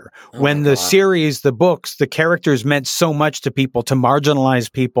author. When the series, the books, the characters meant so much to people, to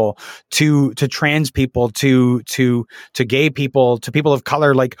marginalized people, to trans people, to gay people, to people of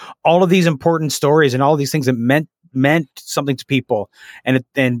color, like all of these important stories and all of these things that meant something to people, and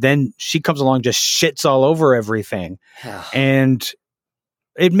then she comes along, just shits all over everything, and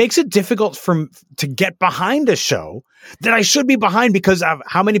it makes it difficult to get behind a show that I should be behind because of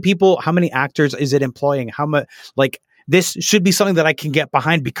how many people, how many actors is it employing? How much, like, this should be something that I can get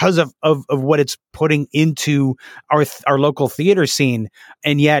behind because of what it's putting into our local theater scene.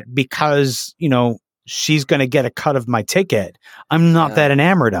 And yet, because, she's going to get a cut of my ticket, I'm not that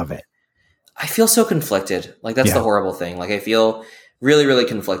enamored of it. I feel so conflicted. Like, that's the horrible thing. Like, I feel really, really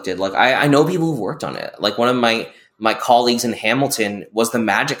conflicted. Like, I know people who've worked on it. Like, one of my my colleagues in Hamilton was the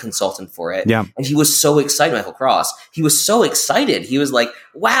magic consultant for it. Yeah. And he was so excited, Michael Cross. He was so excited. He was like,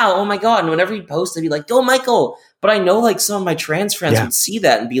 wow, oh my God. And whenever he'd post, I'd be like, go Michael. But I know like some of my trans friends would see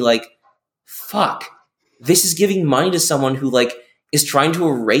that and be like, fuck, this is giving money to someone who like is trying to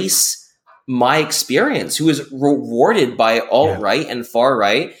erase my experience, who is rewarded by alt-right and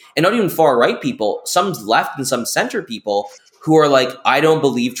far-right, and not even far-right people, some left and some center people who are like, I don't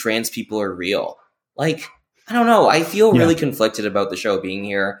believe trans people are real. Like, I don't know. I feel really conflicted about the show being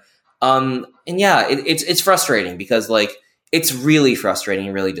here. And yeah, it's frustrating because like, it's really frustrating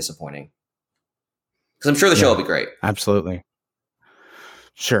and really disappointing. Because I'm sure the show will be great. Absolutely.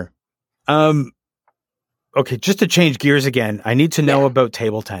 Sure. Okay, just to change gears again, I need to know about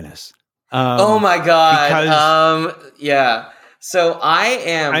table tennis. Oh my God. Yeah. So I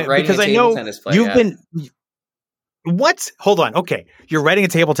am writing a table tennis play. You've been... What? Hold on. Okay. You're writing a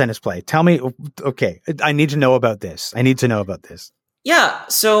table tennis play. Tell me. Okay. I need to know about this. Yeah.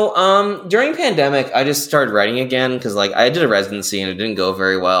 So during pandemic, I just started writing again because like I did a residency and it didn't go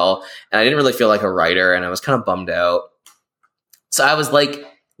very well. And I didn't really feel like a writer and I was kind of bummed out. So I was like,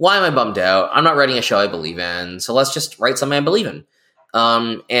 why am I bummed out? I'm not writing a show I believe in. So let's just write something I believe in.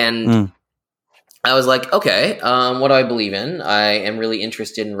 I was like, okay, what do I believe in? I am really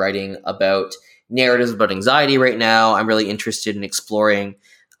interested in writing about narratives about anxiety right now. I'm really interested in exploring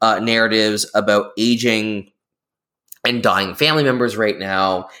narratives about aging and dying family members right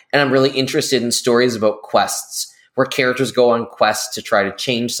now. And I'm really interested in stories about quests where characters go on quests to try to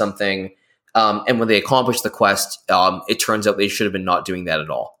change something. And when they accomplish the quest, it turns out they should have been not doing that at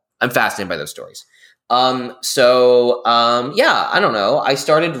all. I'm fascinated by those stories. Yeah, I don't know. I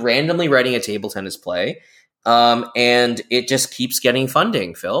started randomly writing a table tennis play. And it just keeps getting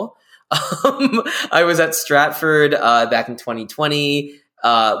funding, Phil. I was at Stratford back in 2020.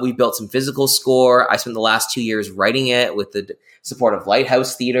 We built some physical score. I spent the last 2 years writing it with the support of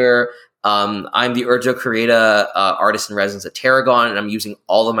Lighthouse Theatre. I'm the Urjo Correda artist in residence at Tarragon, and I'm using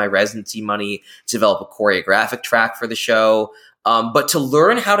all of my residency money to develop a choreographic track for the show. But to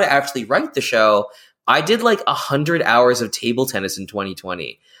learn how to actually write the show, I did like 100 hours of table tennis in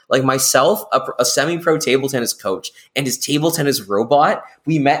 2020. Like myself, a semi-pro table tennis coach, and his table tennis robot,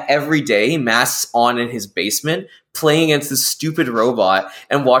 we met every day, masks on in his basement, playing against this stupid robot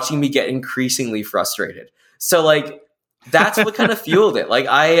and watching me get increasingly frustrated. So like, that's what kind of fueled it. Like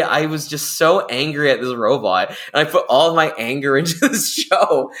I was just so angry at this robot and I put all of my anger into this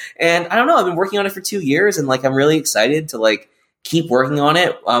show. And I don't know, I've been working on it for 2 years and like, I'm really excited to like keep working on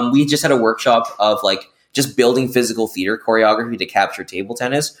it. We just had a workshop of like, just building physical theater choreography to capture table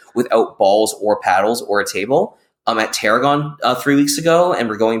tennis without balls or paddles or a table at Tarragon 3 weeks ago. And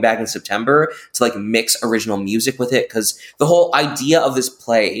we're going back in September to like mix original music with it. Cause the whole idea of this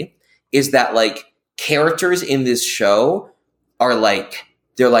play is that like characters in this show are like,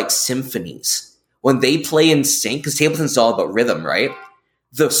 they're like symphonies. When they play in sync, cause table tennis is all about rhythm, right?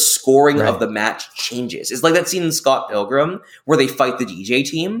 The scoring of the match changes. It's like that scene in Scott Pilgrim where they fight the DJ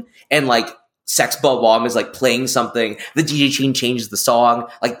team and like, Sex Bomb is like playing something. The DJ chain changes the song.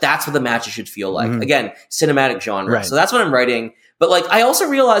 Like that's what the matches should feel like. Mm-hmm. Again, cinematic genre. Right. So that's what I'm writing. But like, I also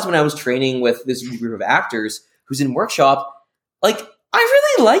realized when I was training with this group of actors who's in workshop, like I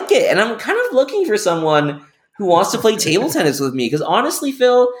really like it. And I'm kind of looking for someone who wants to play table tennis with me. Cause honestly,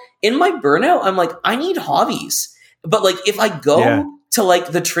 Phil, in my burnout, I'm like, I need hobbies. But like, if I go to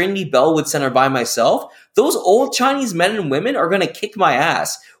like the Trinity Bellwood Center by myself, those old Chinese men and women are going to kick my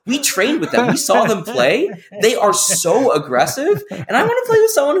ass. We trained with them. We saw them play. They are so aggressive. And I want to play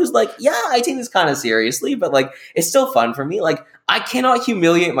with someone who's like, yeah, I take this kind of seriously, but like, it's still fun for me. Like, I cannot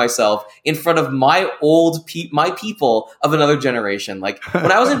humiliate myself in front of my my people of another generation. Like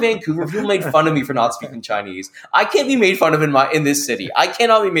when I was in Vancouver, people made fun of me for not speaking Chinese. I can't be made fun of in this city. I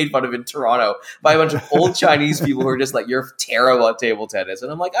cannot be made fun of in Toronto by a bunch of old Chinese people who are just like, you're terrible at table tennis. And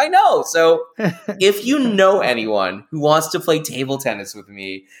I'm like, I know. So if you know anyone who wants to play table tennis with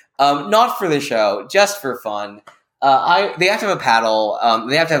me, not for the show, just for fun, they have to have a paddle.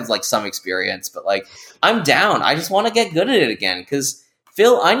 They have to have like some experience, but like I'm down. I just want to get good at it again because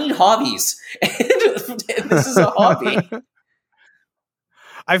Phil, I need hobbies. And this is a hobby.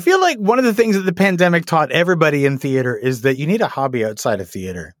 I feel like one of the things that the pandemic taught everybody in theater is that you need a hobby outside of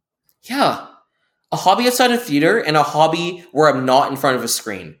theater. Yeah, a hobby outside of theater and a hobby where I'm not in front of a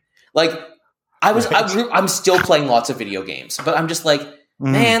screen. Like I'm still playing lots of video games, but I'm just like,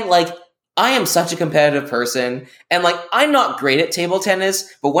 man, like. I am such a competitive person, and like I'm not great at table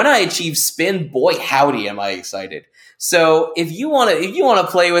tennis, but when I achieve spin, boy howdy am I excited. So if you want to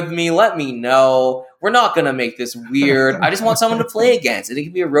play with me, let me know. We're not going to make this weird. I just want someone to play against. And it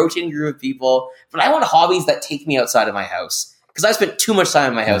can be a rotating group of people. But I want hobbies that take me outside of my house. Because I spent too much time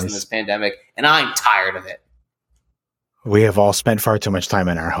in my house in this pandemic, and I'm tired of it. We have all spent far too much time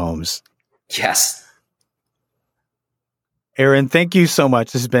in our homes. Yes. Aaron, thank you so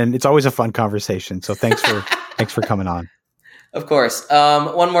much. It's always a fun conversation. So thanks for coming on. Of course.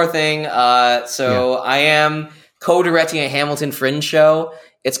 One more thing. I am co-directing a Hamilton Fringe show.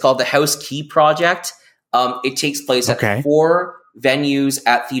 It's called the House Key Project. It takes place at 4 venues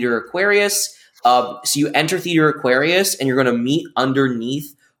at Theater Aquarius. So you enter Theater Aquarius and you're going to meet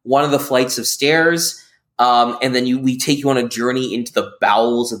underneath one of the flights of stairs. And then we take you on a journey into the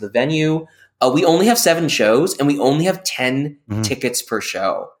bowels of the venue. We only have 7 shows and we only have 10 tickets per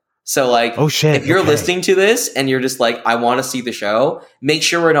show. So if you're listening to this and you're just like, I want to see the show, make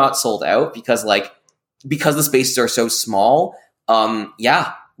sure we're not sold out because the spaces are so small. Would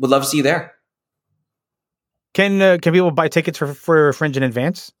love to see you there. Can people buy tickets for Fringe in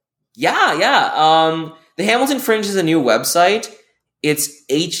advance? Yeah. The Hamilton Fringe is a new website. It's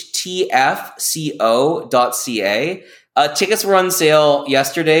htfco.ca. Tickets were on sale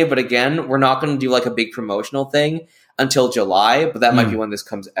yesterday, but again, we're not going to do a big promotional thing until July, but that might be when this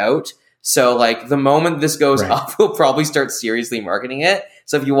comes out. So the moment this goes up, we'll probably start seriously marketing it.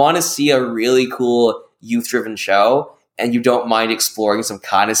 So if you want to see a really cool youth-driven show and you don't mind exploring some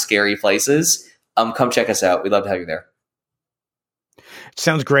kind of scary places, come check us out. We'd love to have you there.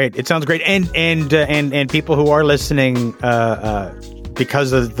 Sounds great. It sounds great. And people who are listening,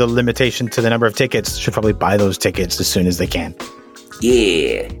 because of the limitation to the number of tickets, should probably buy those tickets as soon as they can.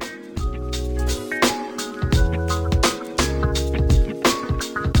 Yeah.